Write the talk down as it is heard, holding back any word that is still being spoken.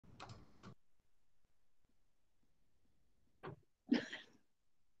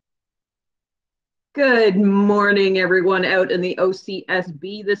Good morning, everyone out in the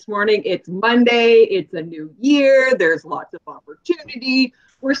OCSB this morning. It's Monday. It's a new year. There's lots of opportunity.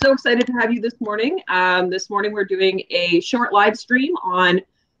 We're so excited to have you this morning. This morning, we're doing a short live stream on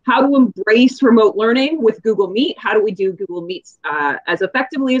how to embrace remote learning with Google Meet. How do we do Google Meets as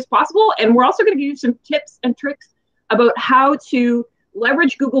effectively as possible? And we're also going to give you some tips and tricks about how to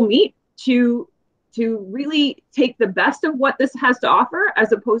leverage Google Meet to really take the best of what this has to offer,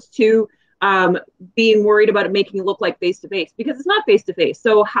 as opposed to being worried about it making it look like face-to-face, because it's not face-to-face.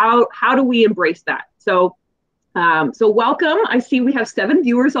 So how do we embrace that? So welcome. I see we have 7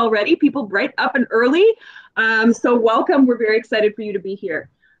 viewers already, people bright up and early. So welcome. We're very excited for you to be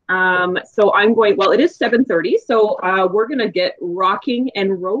here. So it is 7:30, so we're going to get rocking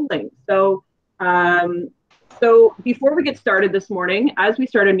and rolling. So before we get started this morning, as we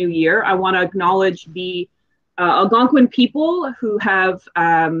start a new year, I want to acknowledge the Algonquin people who have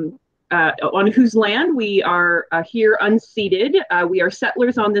on whose land we are here unceded. We are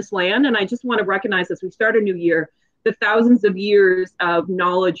settlers on this land, and I just want to recognize, as we start a new year, the thousands of years of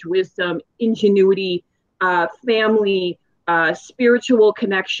knowledge, wisdom, ingenuity, family, spiritual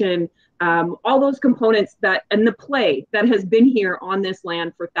connection, all those components and the play that has been here on this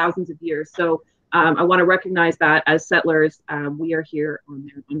land for thousands of years. So I want to recognize that as settlers, we are here on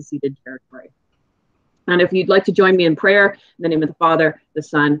their unceded territory. And if you'd like to join me in prayer, in the name of the Father, the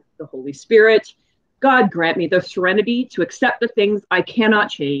Son, the Holy Spirit, God grant me the serenity to accept the things I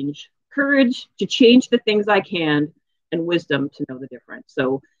cannot change, courage to change the things I can, and wisdom to know the difference.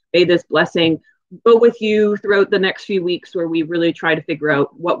 So may this blessing go with you throughout the next few weeks, where we really try to figure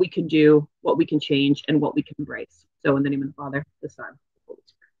out what we can do, what we can change, and what we can embrace. So in the name of the Father, the Son, the Holy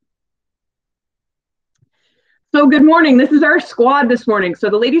Spirit. So good morning. This is our squad this morning. So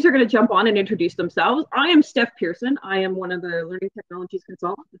the ladies are going to jump on and introduce themselves. I am Steph Pearson. I am one of the Learning Technologies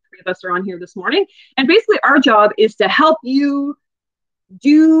consultants. The 3 of us are on here this morning. And basically our job is to help you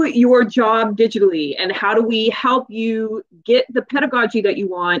do your job digitally. And how do we help you get the pedagogy that you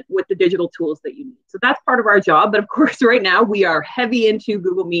want with the digital tools that you need? So that's part of our job. But of course, right now we are heavy into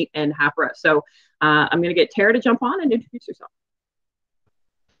Google Meet and HAPRA. So I'm going to get Tara to jump on and introduce yourself.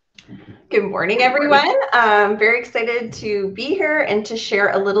 Good morning, everyone. I'm very excited to be here and to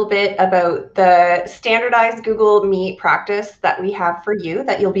share a little bit about the standardized Google Meet practice that we have for you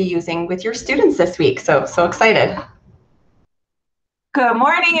that you'll be using with your students this week. So excited. Good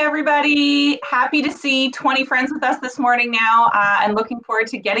morning, everybody. Happy to see 20 friends with us this morning now, and looking forward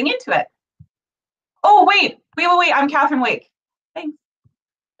to getting into it. Oh, wait. I'm Catherine Wake. Thanks.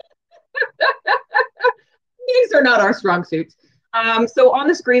 These are not our strong suits. So on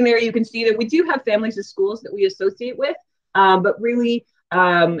the screen there, you can see that we do have families of schools that we associate with, but really,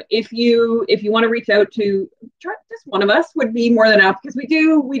 if you want to reach out to just one of us would be more than enough, because we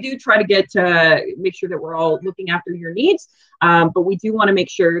do try to get make sure that we're all looking after your needs, but we do want to make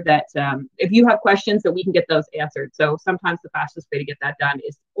sure that if you have questions, that we can get those answered. So sometimes the fastest way to get that done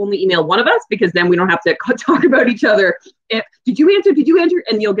is only email one of us, because then we don't have to talk about each other. Did you answer?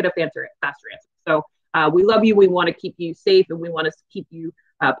 And you'll get a faster answer. So we love you. We want to keep you safe, and we want to keep you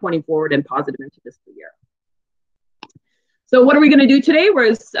pointing forward and positive into this year. So what are we going to do today?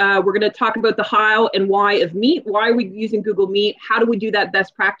 We're going to talk about the how and why of Meet. Why are we using Google Meet? How do we do that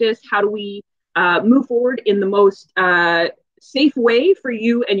best practice? How do we move forward in the most safe way for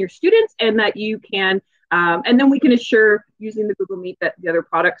you and your students, and that you can, and then we can assure, using the Google Meet, that the other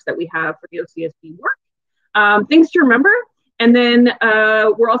products that we have for the OCSB work. Things to remember. And then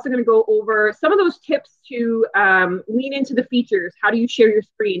we're also going to go over some of those tips to lean into the features. How do you share your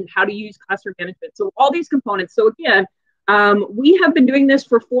screen? How to use classroom management? So all these components. So again, we have been doing this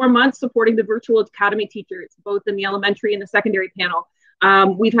for 4 months, supporting the virtual academy teachers, both in the elementary and the secondary panel.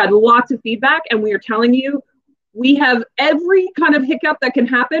 We've had lots of feedback, and we are telling you, we have every kind of hiccup that can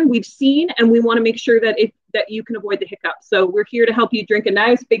happen, we've seen, and we want to make sure that you can avoid the hiccup. So we're here to help you drink a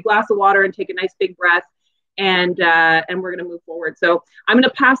nice big glass of water and take a nice big breath. And we're going to move forward. So I'm going to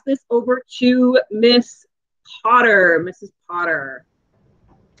pass this over to Miss Potter. Mrs. Potter.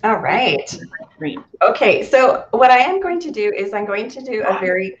 All right. Okay, so what I am going to do is I'm going to do a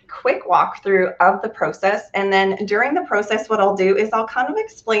very quick walkthrough of the process. And then during the process, what I'll do is I'll kind of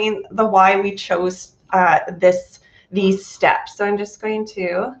explain the why we chose these steps. So I'm just going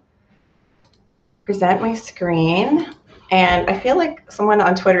to present my screen. And I feel like someone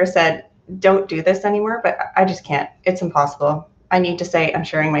on Twitter said, don't do this anymore, but I just can't. It's impossible. I need to say I'm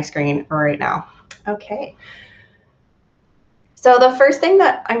sharing my screen right now. Okay. So the first thing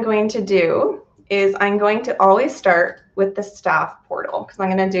that I'm going to do is I'm going to always start with the staff portal, because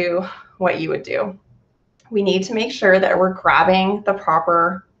I'm going to do what you would do. We need to make sure that we're grabbing the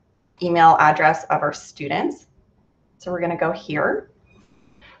proper email address of our students. So we're going to go here.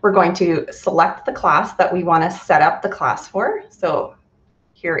 We're going to select the class that we want to set up the class for. So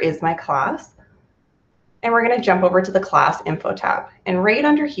here is my class. And we're going to jump over to the class info tab. And right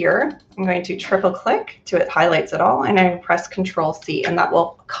under here, I'm going to triple click to it highlights it all, and I press Control C, and that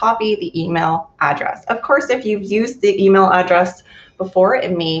will copy the email address. Of course, if you've used the email address before,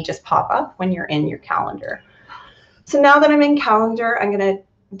 it may just pop up when you're in your calendar. So now that I'm in calendar, I'm going to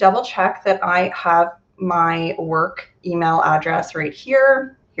double check that I have my work email address right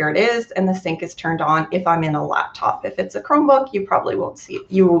here. Here it is, and the sync is turned on if I'm in a laptop. If it's a Chromebook, you probably won't see,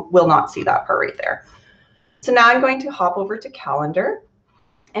 you will not see that part right there. So now I'm going to hop over to calendar,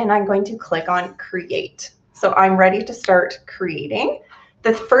 and I'm going to click on create. So I'm ready to start creating.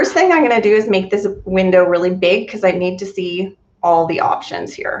 The first thing I'm going to do is make this window really big because I need to see all the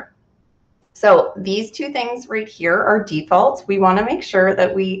options here. So these two things right here are defaults. We want to make sure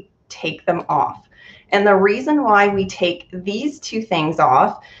that we take them off. And the reason why we take these two things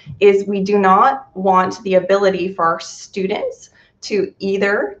off is we do not want the ability for our students to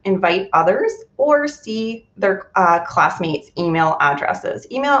either invite others or see their classmates' email addresses.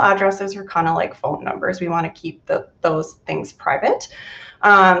 Email addresses are kind of like phone numbers. We want to keep those things private.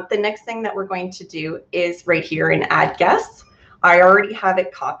 The next thing that we're going to do is right here in Add Guests. I already have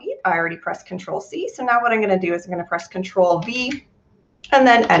it copied. I already pressed Control C. So now what I'm going to do is I'm going to press Control V and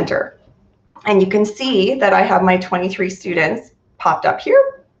then Enter. And you can see that I have my 23 students popped up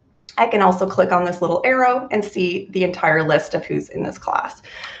here. I can also click on this little arrow and see the entire list of who's in this class.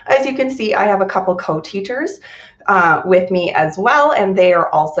 As you can see, I have a couple co-teachers with me as well, and they are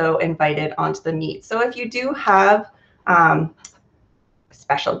also invited onto the Meet. So if you do have a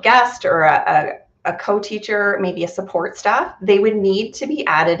special guest or a co-teacher, maybe a support staff, they would need to be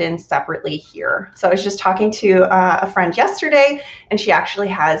added in separately here. So I was just talking to a friend yesterday, and she actually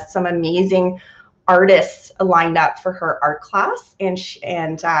has some amazing artists lined up for her art class, and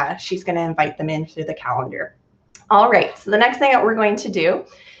she's going to invite them into the calendar. All right, so the next thing that we're going to do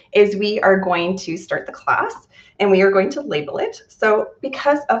is we are going to start the class, and we are going to label it. So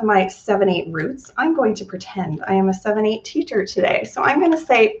because of my 7-8 roots, I'm going to pretend I am a 7-8 teacher today. So I'm going to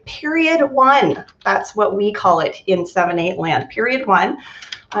say period 1. That's what we call it in 7-8 land. Period 1.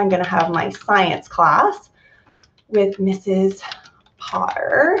 I'm going to have my science class with Mrs.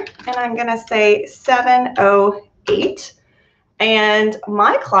 Potter, and I'm going to say 708, and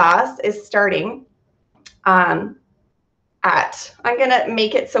my class is starting I'm going to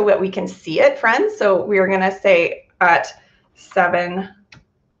make it so that we can see it, friends. So we're going to say at 7:30.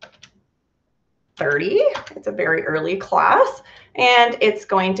 It's a very early class, and it's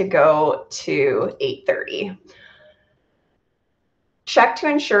going to go to 8:30. Check to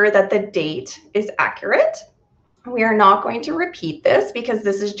ensure that the date is accurate. We are not going to repeat this because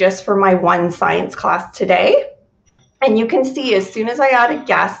this is just for my one science class today. And you can see as soon as I add a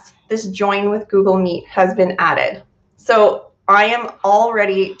guest, this join with Google Meet has been added. So I am all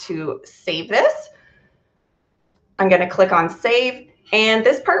ready to save this. I'm going to click on save. And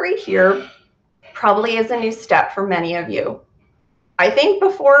this part right here probably is a new step for many of you. I think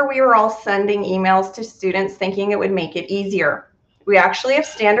before we were all sending emails to students thinking it would make it easier. We actually have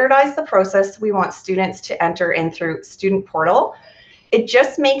standardized the process we want students to enter in through Student Portal. It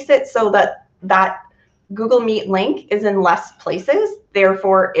just makes it so that that Google Meet link is in less places.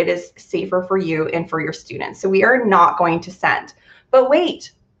 Therefore, it is safer for you and for your students. So we are not going to send. But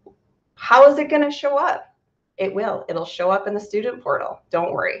wait, how is it going to show up? It will. It'll show up in the Student Portal.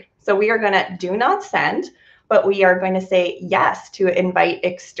 Don't worry. So we are going to do not send, but we are going to say yes to invite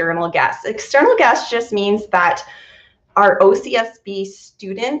external guests. External guests just means that our OCSB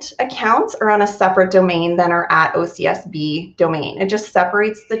student accounts are on a separate domain than our @OCSB domain. It just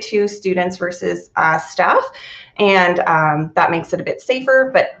separates the two, students versus staff, and that makes it a bit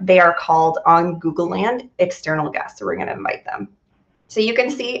safer, but they are called on Google Land external guests, so we're going to invite them. So you can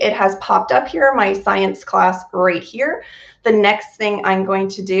see it has popped up here, my science class right here. The next thing I'm going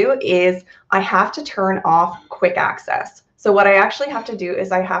to do is I have to turn off quick access. So what I actually have to do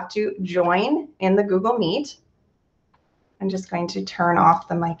is I have to join in the Google Meet. I'm just going to turn off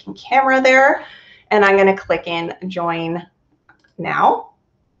the mic and camera there, and I'm going to click in Join Now.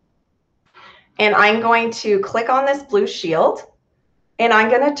 And I'm going to click on this blue shield, and I'm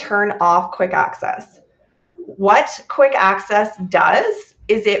going to turn off quick access. What quick access does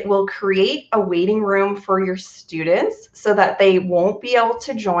is it will create a waiting room for your students so that they won't be able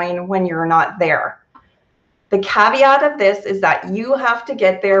to join when you're not there. The caveat of this is that you have to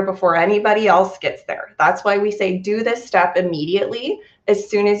get there before anybody else gets there. That's why we say do this step immediately as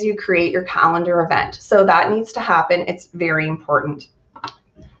soon as you create your calendar event. So that needs to happen. It's very important.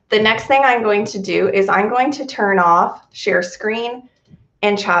 The next thing I'm going to do is I'm going to turn off share screen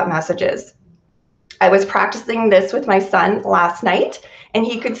and chat messages. I was practicing this with my son last night, and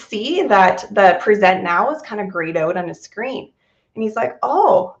he could see that the present now was kind of grayed out on his screen. And he's like,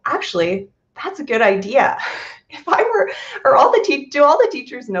 oh, actually, that's a good idea. If I were, or do all the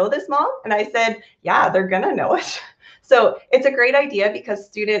teachers know this, Mom? And I said, yeah, they're gonna know it. So it's a great idea because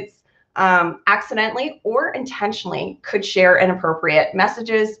students accidentally or intentionally could share inappropriate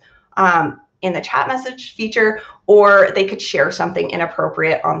messages in the chat message feature, or they could share something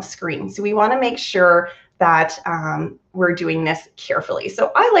inappropriate on the screen. So we want to make sure that we're doing this carefully.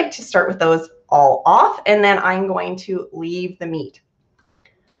 So I like to start with those all off, and then I'm going to leave the Meet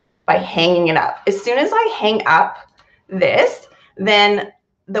by hanging it up. As soon as I hang up this, then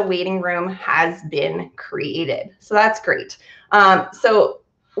the waiting room has been created. So that's great. So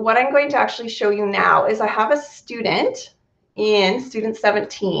what I'm going to actually show you now is I have a student in student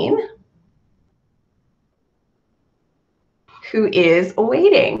 17 who is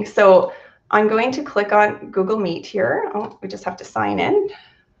waiting. So I'm going to click on Google Meet here. Oh, we just have to sign in.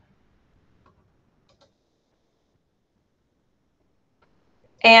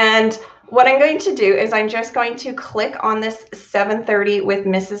 And what I'm going to do is I'm just going to click on this 7:30 with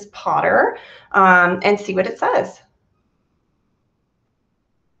Mrs. Potter and see what it says.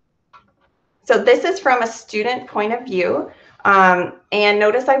 So this is from a student point of view. And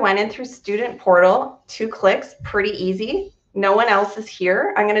notice I went in through Student Portal, 2 clicks, pretty easy. No one else is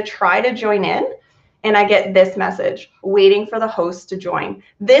here. I'm going to try to join in, and I get this message, waiting for the host to join.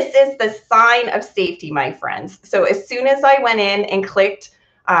 This is the sign of safety, my friends. So as soon as I went in and clicked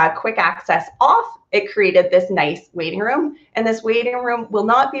quick access off, it created this nice waiting room, and this waiting room will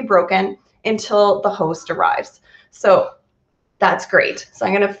not be broken until the host arrives. So that's great. So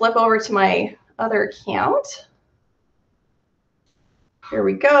I'm going to flip over to my other account. Here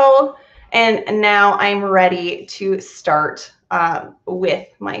we go. And now I'm ready to start with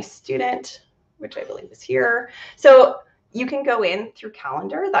my student, which I believe is here. So you can go in through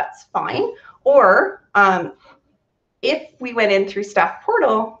calendar, that's fine. Or if we went in through staff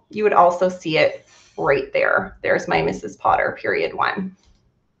portal, you would also see it right there. There's my Mrs. Potter, period 1.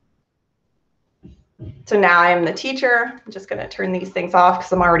 So now I'm the teacher. I'm just going to turn these things off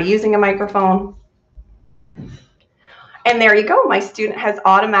because I'm already using a microphone. And there you go. My student has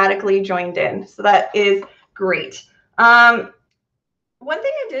automatically joined in. So that is great. One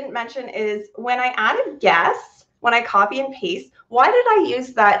thing I didn't mention is when I added guests, when I copy and paste, why did I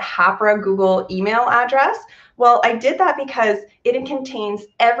use that HAPRA Google email address? Well, I did that because it contains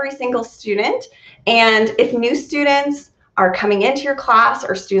every single student. And if new students are coming into your class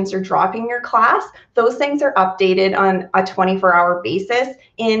or students are dropping your class, those things are updated on a 24-hour basis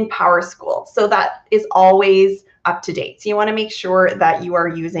in PowerSchool. So that is always up to date. So you want to make sure that you are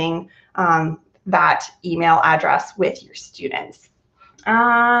using that email address with your students.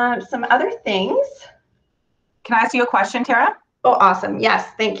 Some other things. Can I ask you a question, Tara? Oh, awesome. Yes,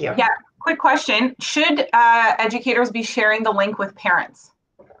 thank you. Yeah, quick question. Should educators be sharing the link with parents?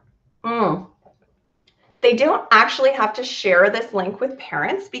 They don't actually have to share this link with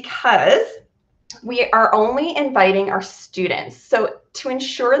parents because we are only inviting our students. So to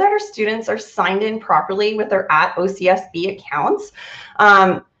ensure that our students are signed in properly with their @OCSB accounts,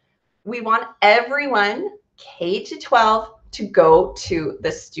 we want everyone K-12 to go to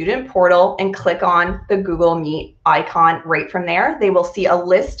the student portal and click on the Google Meet icon right from there. They will see a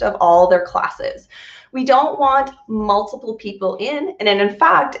list of all their classes. We don't want multiple people in. And in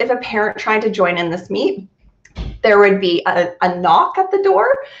fact, if a parent tried to join in this Meet, there would be a knock at the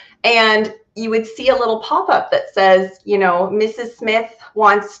door, and you would see a little pop-up that says, you know, Mrs. Smith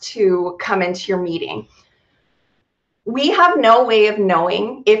wants to come into your meeting. We have no way of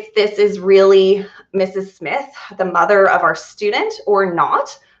knowing if this is really Mrs. Smith, the mother of our student, or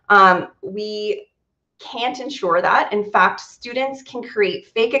not. We can't ensure that. In fact, students can create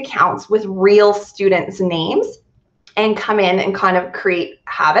fake accounts with real students' names and come in and kind of create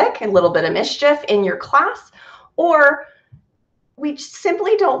havoc, a little bit of mischief in your class. Or we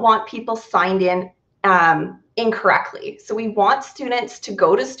simply don't want people signed in incorrectly. So we want students to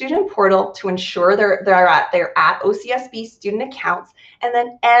go to student portal to ensure they're at OCSB student accounts, and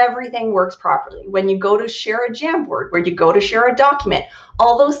then everything works properly. When you go to share a Jamboard, where you go to share a document,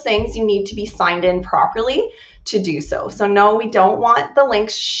 all those things you need to be signed in properly to do so. So no, we don't want the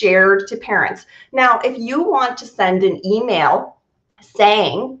links shared to parents. Now, if you want to send an email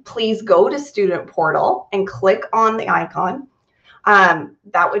saying, please go to student portal and click on the icon,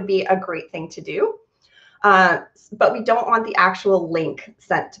 that would be a great thing to do. But we don't want the actual link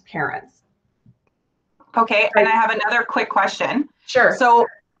sent to parents. Okay, and I have another quick question. Sure. So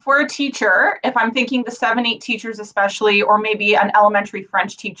for a teacher, if I'm thinking the 7-8 teachers especially, or maybe an elementary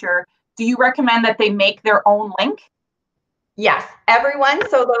French teacher, do you recommend that they make their own link? Yes, everyone.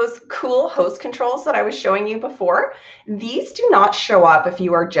 So those cool host controls that I was showing you before, these do not show up if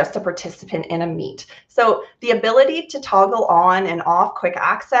you are just a participant in a Meet. So the ability to toggle on and off quick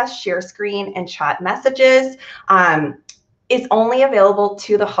access, share screen, and chat messages is only available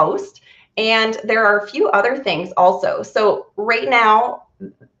to the host. And there are a few other things also. So right now,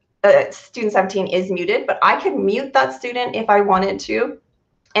 student 17 is muted, but I could mute that student if I wanted to.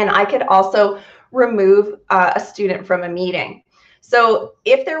 And I could also remove a student from a meeting. So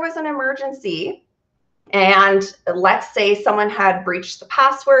if there was an emergency and let's say someone had breached the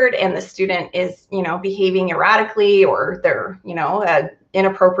password and the student is, behaving erratically, or their, an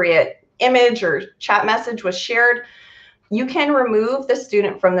inappropriate image or chat message was shared, you can remove the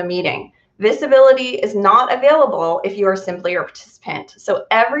student from the meeting. This ability is not available if you are simply a participant. So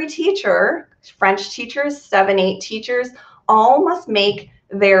every teacher, French teachers, 7-8 teachers, all must make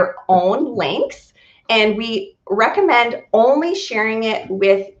their own links, and we recommend only sharing it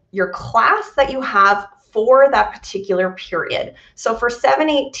with your class that you have for that particular period. So for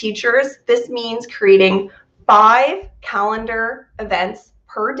 7-8 teachers, this means creating 5 calendar events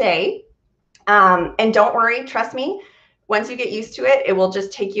per day. And don't worry, trust me, once you get used to it, it will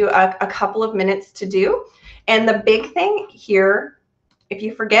just take you a couple of minutes to do. And the big thing here, if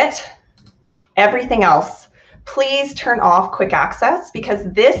you forget everything else, please turn off quick access, because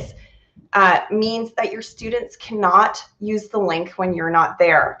this means that your students cannot use the link when you're not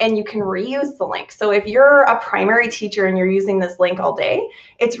there, and you can reuse the link. So if you're a primary teacher and you're using this link all day,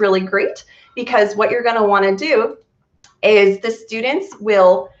 it's really great, because what you're going to want to do is the students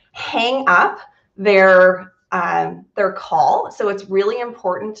will hang up their call. So it's really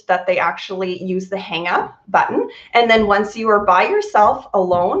important that they actually use the hang up button. And then once you are by yourself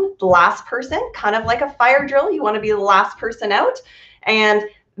alone, the last person, kind of like a fire drill, you want to be the last person out. And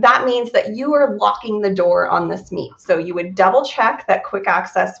that means that you are locking the door on this Meet. So you would double check that quick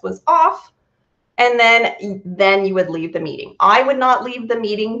access was off, and then you would leave the meeting. I would not leave the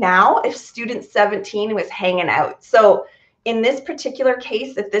meeting now if student 17 was hanging out. So in this particular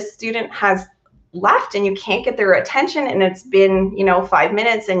case, if this student has left and you can't get their attention and it's been 5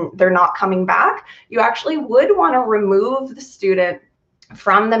 minutes and they're not coming back, you actually would want to remove the student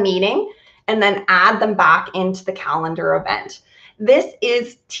from the meeting and then add them back into the calendar event. This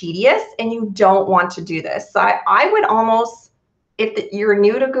is tedious and you don't want to do this. So I would almost, if you're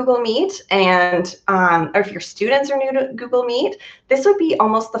new to Google Meet and or if your students are new to Google Meet, this would be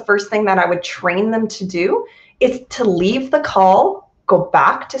almost the first thing that I would train them to do, is to leave the call, go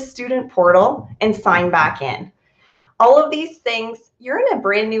back to student portal and sign back in. All of these things, you're in a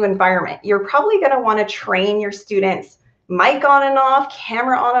brand new environment. You're probably going to want to train your students mic on and off,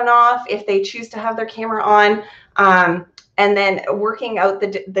 camera on and off, if they choose to have their camera on, and then working out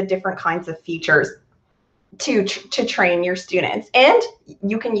the different kinds of features to train your students. And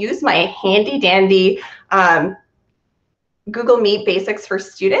you can use my handy dandy Google Meet Basics for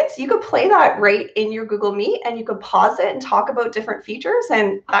Students. You could play that right in your Google Meet, and you could pause it and talk about different features,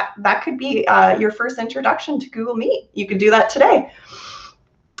 and that could be your first introduction to Google Meet. You could do that today.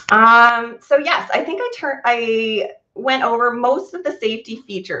 So yes, I think I went over most of the safety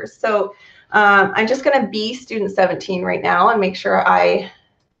features. So I'm just going to be student 17 right now and make sure I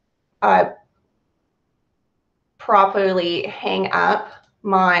properly hang up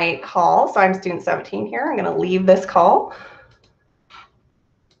my call. So I'm student 17 here. I'm going to leave this call.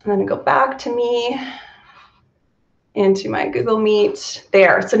 I'm going to go back to me into my Google Meet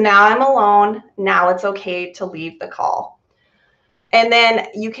there. So now I'm alone. Now it's okay to leave the call. And then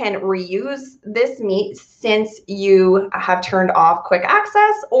you can reuse this Meet since you have turned off quick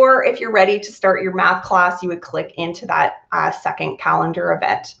access, or if you're ready to start your math class, you would click into that second calendar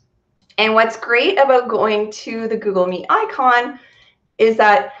event. And what's great about going to the Google Meet icon is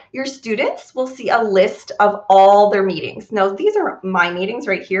that your students will see a list of all their meetings. Now, these are my meetings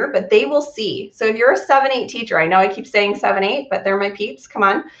right here, but they will see. So if you're a 7-8 teacher, I know I keep saying 7-8, but they're my peeps, come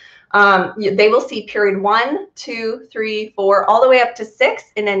on. They will see period 1, 2, 3, 4, all the way up to 6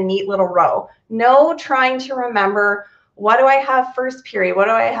 in a neat little row. No trying to remember, what do I have first period? What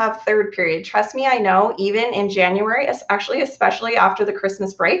do I have third period? Trust me, I know even in January, actually, especially after the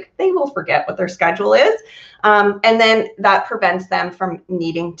Christmas break, they will forget what their schedule is. And then that prevents them from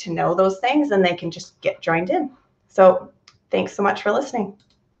needing to know those things, and they can just get joined in. So thanks so much for listening.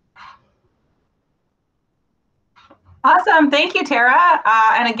 Awesome. Thank you, Tara.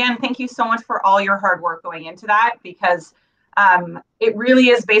 And again, thank you so much for all your hard work going into that, because it really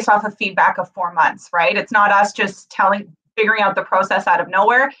is based off of feedback of 4 months, right? It's not us just figuring out the process out of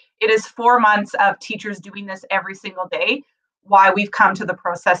nowhere. It is 4 months of teachers doing this every single day, why we've come to the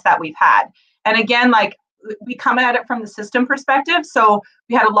process that we've had. And again, like, we come at it from the system perspective. So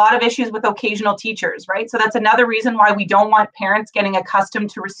we had a lot of issues with occasional teachers, right? So that's another reason why we don't want parents getting accustomed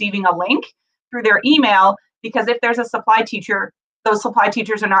to receiving a link through their email, because if there's a supply teacher, those supply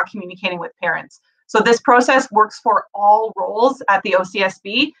teachers are not communicating with parents. So this process works for all roles at the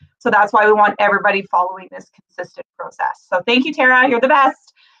OCSB. So that's why we want everybody following this consistent process. So thank you, Tara, you're the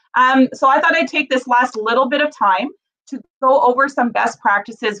best. So I thought I'd take this last little bit of time to go over some best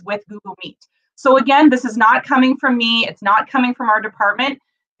practices with Google Meet. So again, this is not coming from me. It's not coming from our department.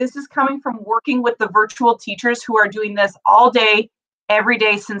 This is coming from working with the virtual teachers who are doing this all day, every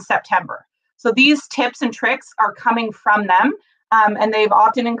day since September. So these tips and tricks are coming from them, and they've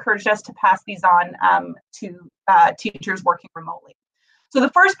often encouraged us to pass these on to teachers working remotely. So the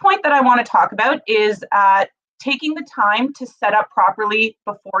first point that I want to talk about is taking the time to set up properly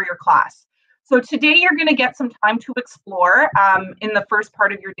before your class. So today you're going to get some time to explore in the first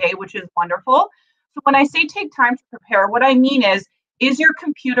part of your day, which is wonderful. So when I say take time to prepare, what I mean is your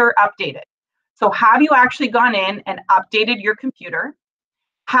computer updated? So have you actually gone in and updated your computer?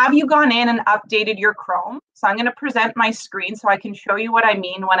 Have you gone in and updated your Chrome? So I'm going to present my screen so I can show you what I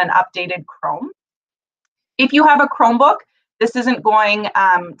mean when an updated Chrome. If you have a Chromebook, this isn't going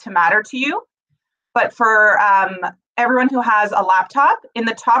to matter to you, but for everyone who has a laptop, in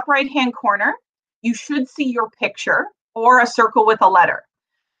the top right-hand corner, you should see your picture or a circle with a letter.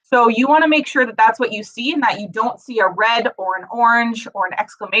 So you want to make sure that that's what you see and that you don't see a red or an orange or an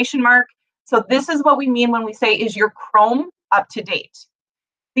exclamation mark. So this is what we mean when we say, is your Chrome up to date?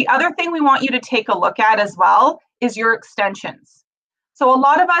 The other thing we want you to take a look at as well is your extensions. So a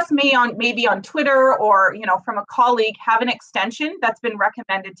lot of us maybe on Twitter or from a colleague have an extension that's been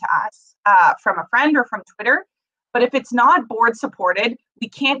recommended to us from a friend or from Twitter. But if it's not board supported, we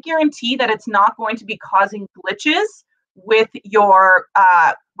can't guarantee that it's not going to be causing glitches with your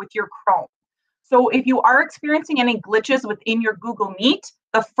Chrome. So if you are experiencing any glitches within your Google Meet,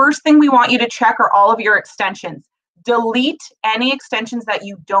 the first thing we want you to check are all of your extensions. Delete any extensions that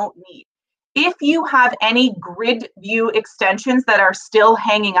you don't need. If you have any grid view extensions that are still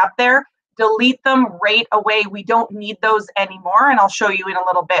hanging up there, delete them right away. We don't need those anymore, and I'll show you in a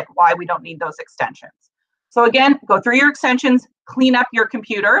little bit why we don't need those extensions. So again, go through your extensions, clean up your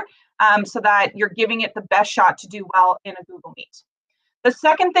computer so that you're giving it the best shot to do well in a Google Meet. The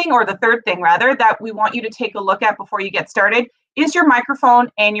second thing, or the third thing rather, that we want you to take a look at before you get started is your microphone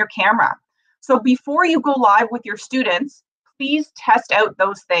and your camera. So before you go live with your students, please test out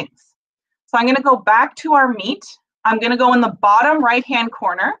those things. So I'm going to go back to our Meet. I'm going to go in the bottom right-hand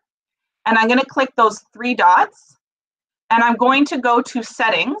corner, and I'm going to click those 3 dots, and I'm going to go to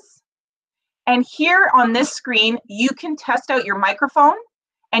Settings. And here on this screen, you can test out your microphone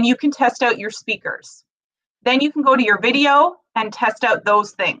and you can test out your speakers. Then you can go to your video and test out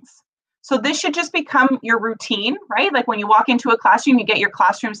those things. So this should just become your routine, right? Like when you walk into a classroom, you get your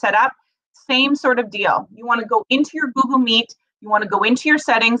classroom set up. Same sort of deal. You want to go into your Google Meet, you want to go into your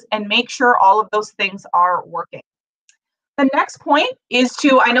settings and make sure all of those things are working. The next point is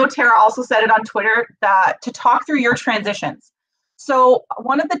I know Tara also said it on Twitter, to talk through your transitions. So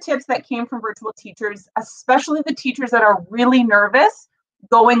one of the tips that came from virtual teachers, especially the teachers that are really nervous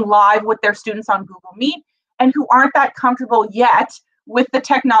going live with their students on Google Meet and who aren't that comfortable yet with the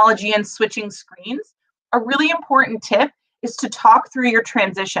technology and switching screens, a really important tip is to talk through your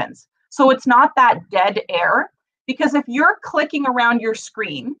transitions. So it's not that dead air, because if you're clicking around your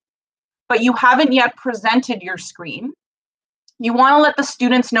screen, but you haven't yet presented your screen, you want to let the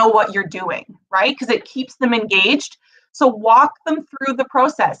students know what you're doing, right? Because it keeps them engaged. So walk them through the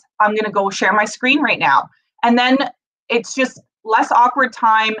process. I'm going to go share my screen right now. And then it's just less awkward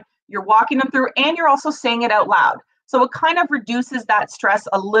time. You're walking them through and you're also saying it out loud. So it kind of reduces that stress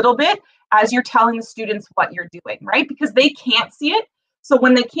a little bit as you're telling the students what you're doing, right? Because they can't see it. So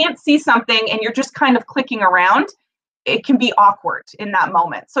when they can't see something and you're just kind of clicking around, it can be awkward in that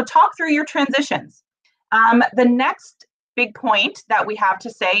moment. So talk through your transitions. The next big point that we have to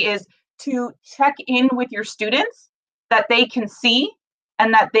say is to check in with your students, that they can see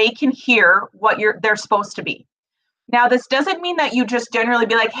and that they can hear what they're supposed to be. Now, this doesn't mean that you just generally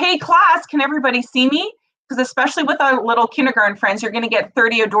be like, hey, class, can everybody see me? Because especially with our little kindergarten friends, you're going to get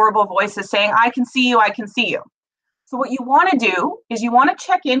 30 adorable voices saying, I can see you, I can see you. So what you want to do is you want to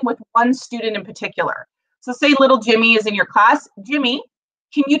check in with one student in particular. So say little Jimmy is in your class. Jimmy,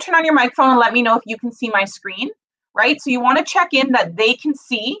 can you turn on your microphone and let me know if you can see my screen, right? So you want to check in that they can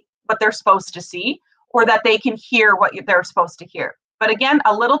see what they're supposed to see or that they can hear what they're supposed to hear. But again,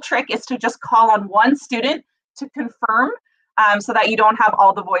 a little trick is to just call on one student to confirm so that you don't have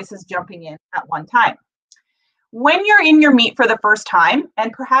all the voices jumping in at one time. When you're in your Meet for the first time,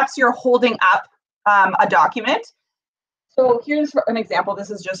 and perhaps you're holding up a document. So here's an example. This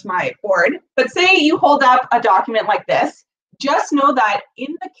is just my board. But say you hold up a document like this. Just know that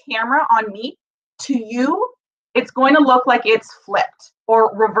in the camera on Meet, to you, it's going to look like it's flipped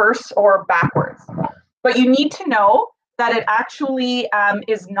or reversed or backwards. But you need to know that it actually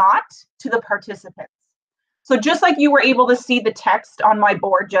is not to the participants. So just like you were able to see the text on my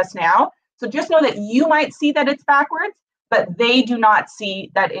board just now, so just know that you might see that it's backwards, but they do not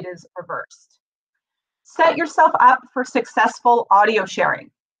see that it is reversed. Set yourself up for successful audio sharing.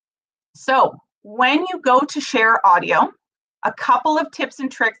 So when you go to share audio, a couple of tips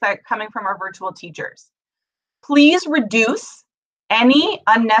and tricks that are coming from our virtual teachers. Please reduce any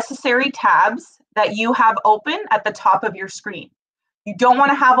unnecessary tabs that you have open at the top of your screen. You don't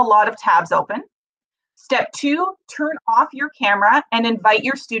want to have a lot of tabs open. Step 2, turn off your camera and invite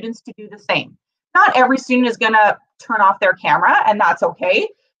your students to do the same. Not every student is going to turn off their camera, and that's okay,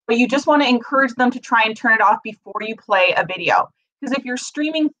 but you just want to encourage them to try and turn it off before you play a video. Because if you're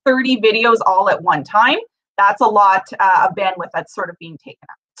streaming 30 videos all at one time, that's a lot of bandwidth that's sort of being taken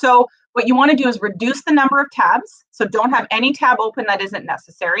up. So what you want to do is reduce the number of tabs. So don't have any tab open that isn't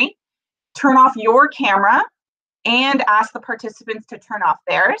necessary. Turn off your camera and ask the participants to turn off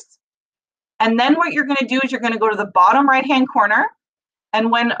theirs. And then what you're going to do is you're going to go to the bottom right-hand corner.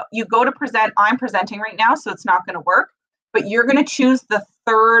 And when you go to present, I'm presenting right now, so it's not going to work, but you're going to choose the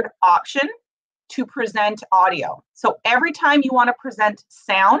third option to present audio. So every time you want to present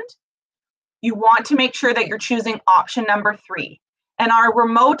sound, you want to make sure that you're choosing option number 3. And our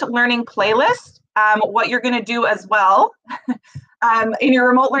remote learning playlist, what you're going to do as well, in your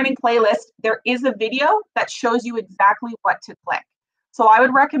remote learning playlist, there is a video that shows you exactly what to click. So I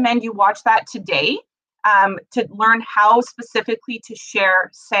would recommend you watch that today to learn how specifically to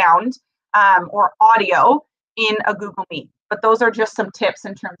share sound or audio in a Google Meet. But those are just some tips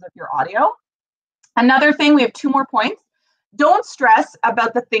in terms of your audio. Another thing, we have 2 more points. Don't stress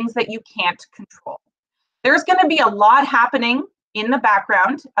about the things that you can't control. There's going to be a lot happening in the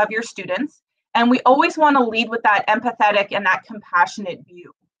background of your students, and we always want to lead with that empathetic and that compassionate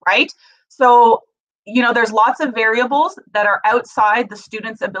view, right? So, you know, there's lots of variables that are outside the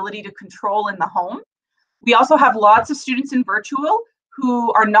student's ability to control in the home. We also have lots of students in virtual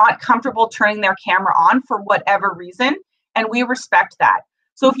who are not comfortable turning their camera on for whatever reason, and we respect that.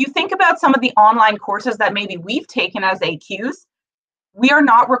 So if you think about some of the online courses that maybe we've taken as AQs, we are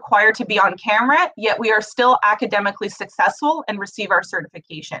not required to be on camera, yet we are still academically successful and receive our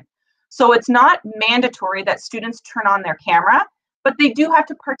certification. So it's not mandatory that students turn on their camera, but they do have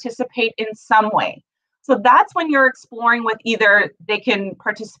to participate in some way. So that's when you're exploring with either they can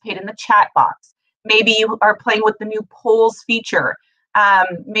participate in the chat box. Maybe you are playing with the new polls feature.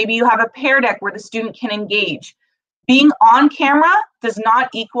 Maybe you have a pair deck where the student can engage. Being on camera does not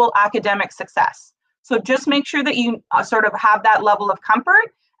equal academic success. So just make sure that you sort of have that level of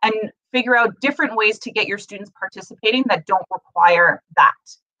comfort and figure out different ways to get your students participating that don't require that.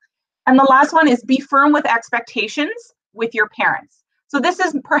 And the last one is be firm with expectations with your parents. So this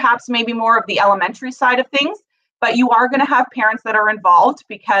is perhaps maybe more of the elementary side of things, but you are going to have parents that are involved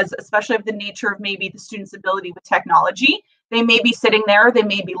because, especially of the nature of maybe the student's ability with technology, they may be sitting there, they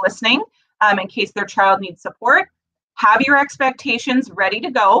may be listening in case their child needs support. Have your expectations ready to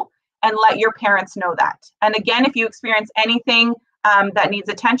go and let your parents know that. And again, if you experience anything that needs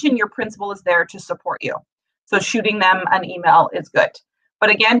attention, your principal is there to support you. So shooting them an email is good. But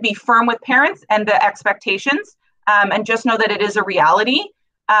again, be firm with parents and the expectations, and just know that it is a reality.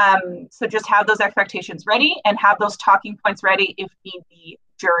 So just have those expectations ready and have those talking points ready if need be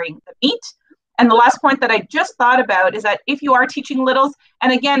during the Meet. And the last point that I just thought about is that if you are teaching littles,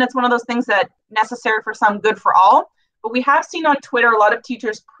 and again, it's one of those things that necessary for some, good for all, but we have seen on Twitter a lot of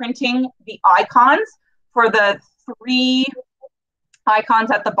teachers printing the icons for the 3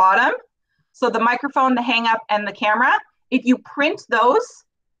 icons at the bottom. So the microphone, the hang up, and the camera. If you print those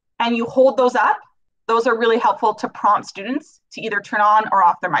and you hold those up, those are really helpful to prompt students to either turn on or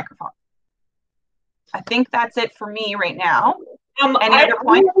off their microphone. I think that's it for me right now. Any other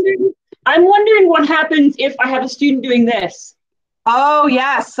points? I'm wondering what happens if I have a student doing this. Oh,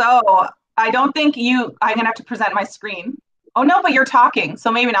 yeah. So I don't think I'm going to have to present my screen. Oh, no, but you're talking,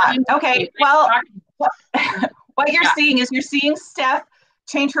 so maybe not. Okay, well, what you're seeing is you're seeing Steph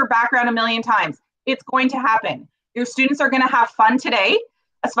change her background a million times. It's going to happen. Your students are going to have fun today,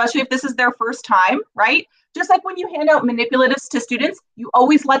 especially if this is their first time, right? Just like when you hand out manipulatives to students, you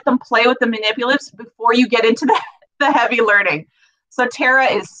always let them play with the manipulatives before you get into the heavy learning. So Tara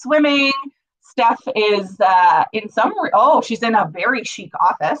is swimming, Steph is in some, she's in a very chic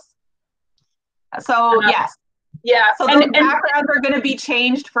office. So yes. Yeah. So those backgrounds are going to be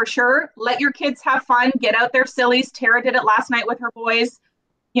changed for sure. Let your kids have fun. Get out their sillies. Tara did it last night with her boys.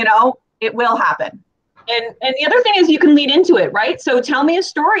 You know, it will happen. And the other thing is you can lead into it, right? So tell me a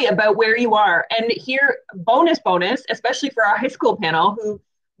story about where you are. And here, bonus, especially for our high school panel who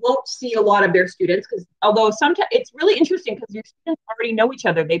won't see a lot of their students, because although sometimes it's really interesting because your students already know each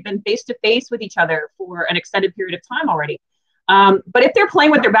other. They've been face to face with each other for an extended period of time already. But if they're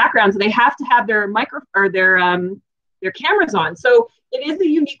playing with their backgrounds, they have to have their their cameras on. So it is a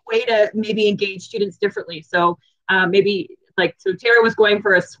unique way to maybe engage students differently. So maybe so Tara was going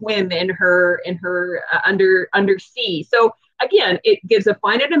for a swim in her undersea. So again, it gives a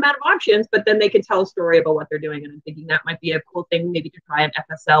finite amount of options, but then they can tell a story about what they're doing. And I'm thinking that might be a cool thing maybe to try an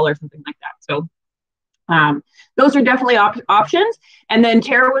FSL or something like that. So those are definitely options. And then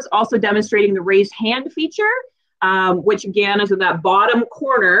Tara was also demonstrating the raised hand feature, which again is in that bottom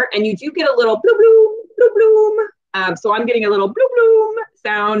corner, and you do get a little bloom, bloom, bloom, bloom. So I'm getting a little bloom, bloom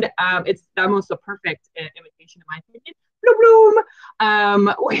sound. It's almost a perfect imitation in my opinion. Bloom,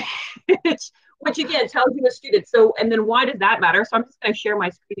 bloom, which again tells you a student. So, and then why does that matter? So I'm just going to share my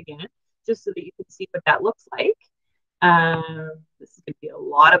screen again, just so that you can see what that looks like. This is going to be a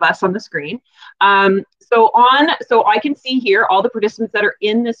lot of us on the screen. So I can see here all the participants that are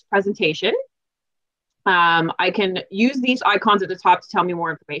in this presentation. I can use these icons at the top to tell me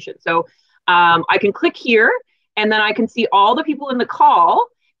more information. So I can click here, and then I can see all the people in the call.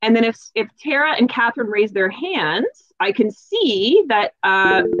 And then if Tara and Catherine raise their hands, I can see that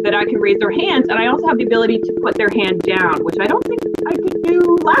that I can raise their hands, and I also have the ability to put their hand down, which I don't think I could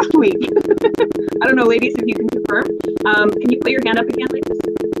do last week. I don't know, ladies, if you can confirm. Can you put your hand up again, ladies?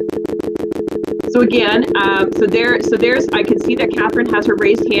 So again, so there's, I can see that Catherine has her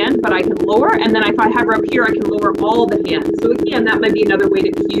raised hand, but I can lower, and then if I have her up here, I can lower all the hands. So again, that might be another way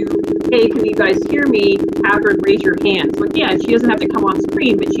to cue, hey, can you guys hear me? Catherine, raise your hand. So again, she doesn't have to come on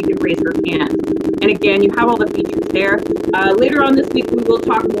screen, but she can raise her hand. And again, you have all the features there. Later on this week, we will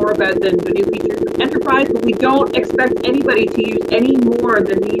talk more about the new features of Enterprise, but we don't expect anybody to use any more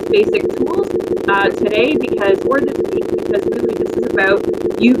than these basic tools today, or this week, because really this is about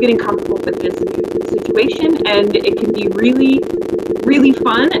you getting comfortable with this new situation, and it can be really, really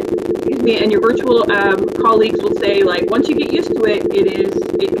fun. Excuse me, and your virtual colleagues will say, like, once you get used to it,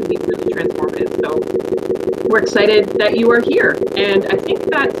 it can be really transformative. So we're excited that you are here, and I think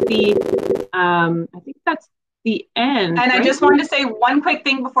that's the end. And right? I just wanted to say one quick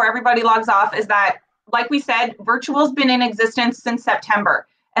thing before everybody logs off is that, like we said, virtual's been in existence since September,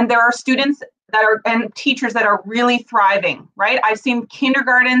 and there are students that are and teachers that are really thriving, right? I've seen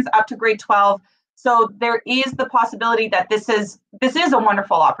kindergartens up to grade 12. So there is the possibility that this is a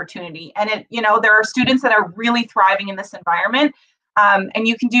wonderful opportunity. And there are students that are really thriving in this environment. And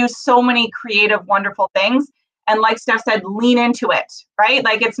you can do so many creative, wonderful things. And like Steph said, lean into it, right?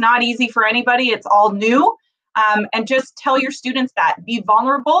 Like, it's not easy for anybody. It's all new. And just tell your students that. Be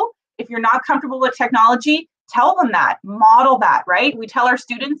vulnerable. If you're not comfortable with technology, tell them that. Model that, right? We tell our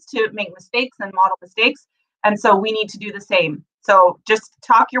students to make mistakes and model mistakes. And so we need to do the same. So just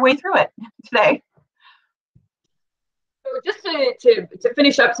talk your way through it today. So just to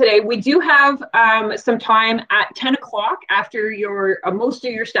finish up today, we do have some time at 10 o'clock after most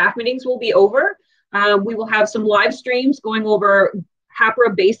of your staff meetings will be over. We will have some live streams going over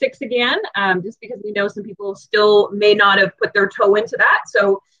HAPRA basics again, just because we know some people still may not have put their toe into that.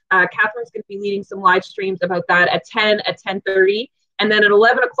 So Catherine's going to be leading some live streams about that at 10, at 10:30. And then at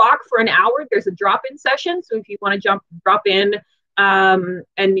 11 o'clock for an hour, there's a drop-in session. So if you want to drop in,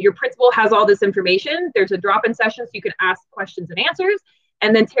 and your principal has all this information, there's a drop-in session so you can ask questions and answers.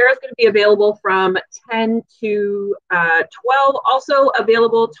 And then Tara's going to be available from 10 to 12, also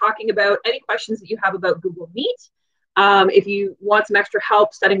available talking about any questions that you have about Google Meet. If you want some extra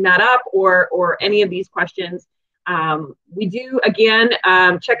help setting that up or any of these questions, we do, again,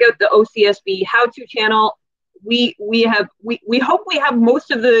 check out the OCSB how-to channel. We hope we have most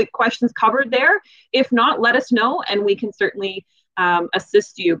of the questions covered there. If not, let us know and we can certainly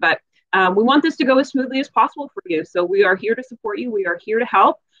assist you. But we want this to go as smoothly as possible for you. So we are here to support you. We are here to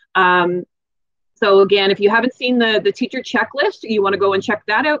help. So again, if you haven't seen the teacher checklist, you want to go and check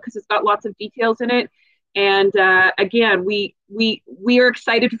that out because it's got lots of details in it. And again, we are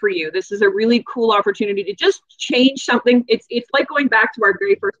excited for you. This is a really cool opportunity to just change something. It's like going back to our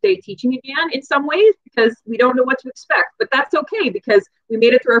very first day of teaching again in some ways, because we don't know what to expect, but that's okay because we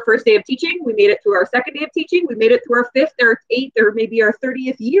made it through our first day of teaching. We made it through our second day of teaching. We made it through our 5th or 8th or maybe our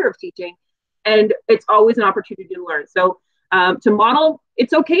 30th year of teaching. And it's always an opportunity to learn. So to model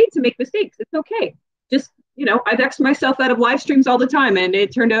it's okay to make mistakes. It's okay. Just, you know, I've X'd myself out of live streams all the time and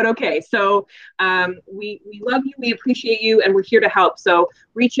it turned out okay. So we love you, we appreciate you, and we're here to help. So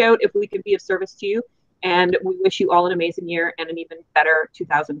reach out if we can be of service to you. And we wish you all an amazing year and an even better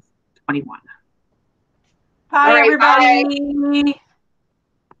 2021. Bye, everybody. Bye.